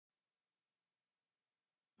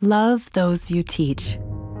Love those you teach.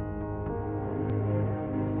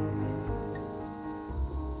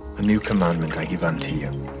 A new commandment I give unto you,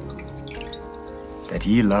 that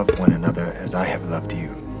ye love one another as I have loved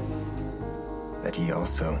you, that ye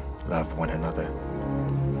also love one another.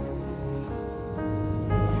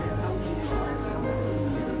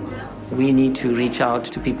 We need to reach out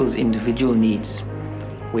to people's individual needs,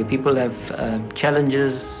 where people have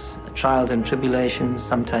challenges, trials and tribulations.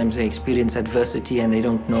 Sometimes they experience adversity and they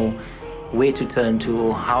don't know where to turn to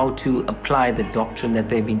or how to apply the doctrine that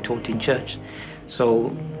they've been taught in church. So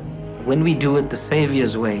when we do it the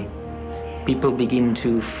Savior's way, people begin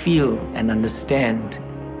to feel and understand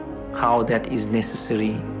how that is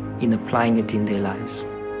necessary in applying it in their lives.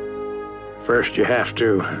 First, you have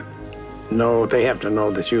to know, they have to know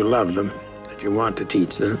that you love them, that you want to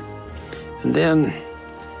teach them. And then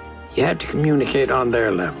you have to communicate on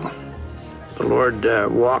their level. The Lord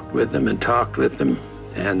walked with them and talked with them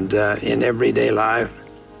and in everyday life,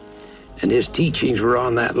 and his teachings were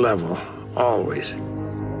on that level, always.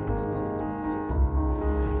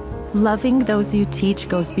 Loving those you teach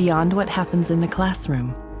goes beyond what happens in the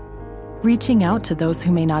classroom. Reaching out to those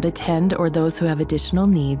who may not attend or those who have additional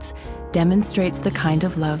needs demonstrates the kind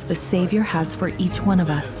of love the Savior has for each one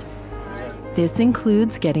of us. This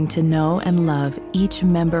includes getting to know and love each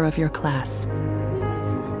member of your class.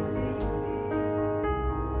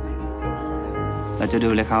 เราจะดู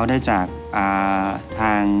แลเขาได้จากท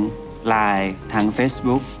าง LINE ทาง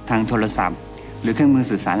Facebook ทางโทรศัพท์หรือเครื่องมือ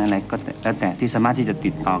สื่อสารอะไรก็แล้วแต่ที่สามารถที่จะ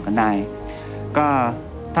ติดต่อกันได้ก็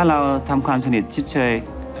ถ้าเราทำความสนิทชิดเชย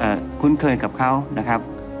คุ้นเคยกับเขานะครับ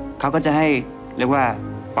เขาก็จะให้เรียกว่า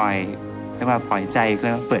ปล่อยใจแ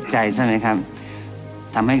ล้วเปิดใจใช่ไหมครับ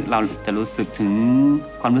ทำให้เราจะรู้สึกถึง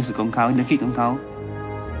ความรู้สึกของเขานึกคิดของเขา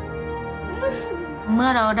เมื่อ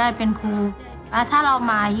เราได้เป็นครูถ้าเรา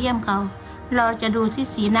มาเยี่ยมเขาเราจะดูที่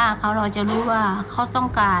สีหน้าเขาเราจะรู้ว่าเขาต้อง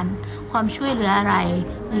การความช่วยเหลืออะไร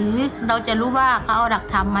หรือเราจะรู้ว่าเขาเอาหลัก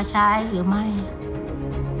ธรรมมาใช้หรือไม่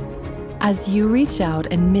As you reach out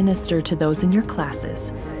and minister to those in your classes,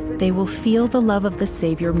 they will feel the love of the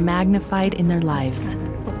Savior magnified in their lives.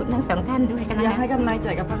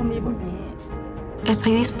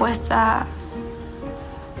 Estoy dispuesta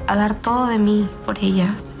a dar todo de mí por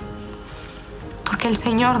ellas, porque el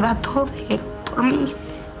Señor da todo de Él por mí.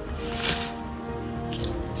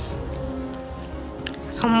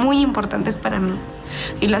 Son muy importantes para mí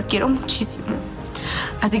y las quiero muchísimo.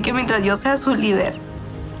 Así que mientras yo sea su líder,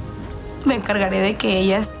 me encargaré de que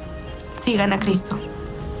ellas sigan a Cristo,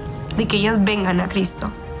 de que ellas vengan a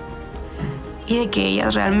Cristo y de que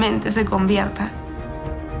ellas realmente se conviertan.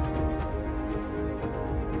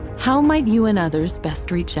 How might you and others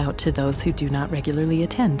best reach out to those who do not regularly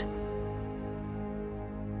attend?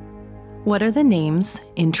 What are the names,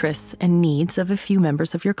 interests, and needs of a few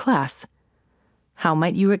members of your class? How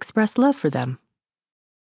might you express love for them?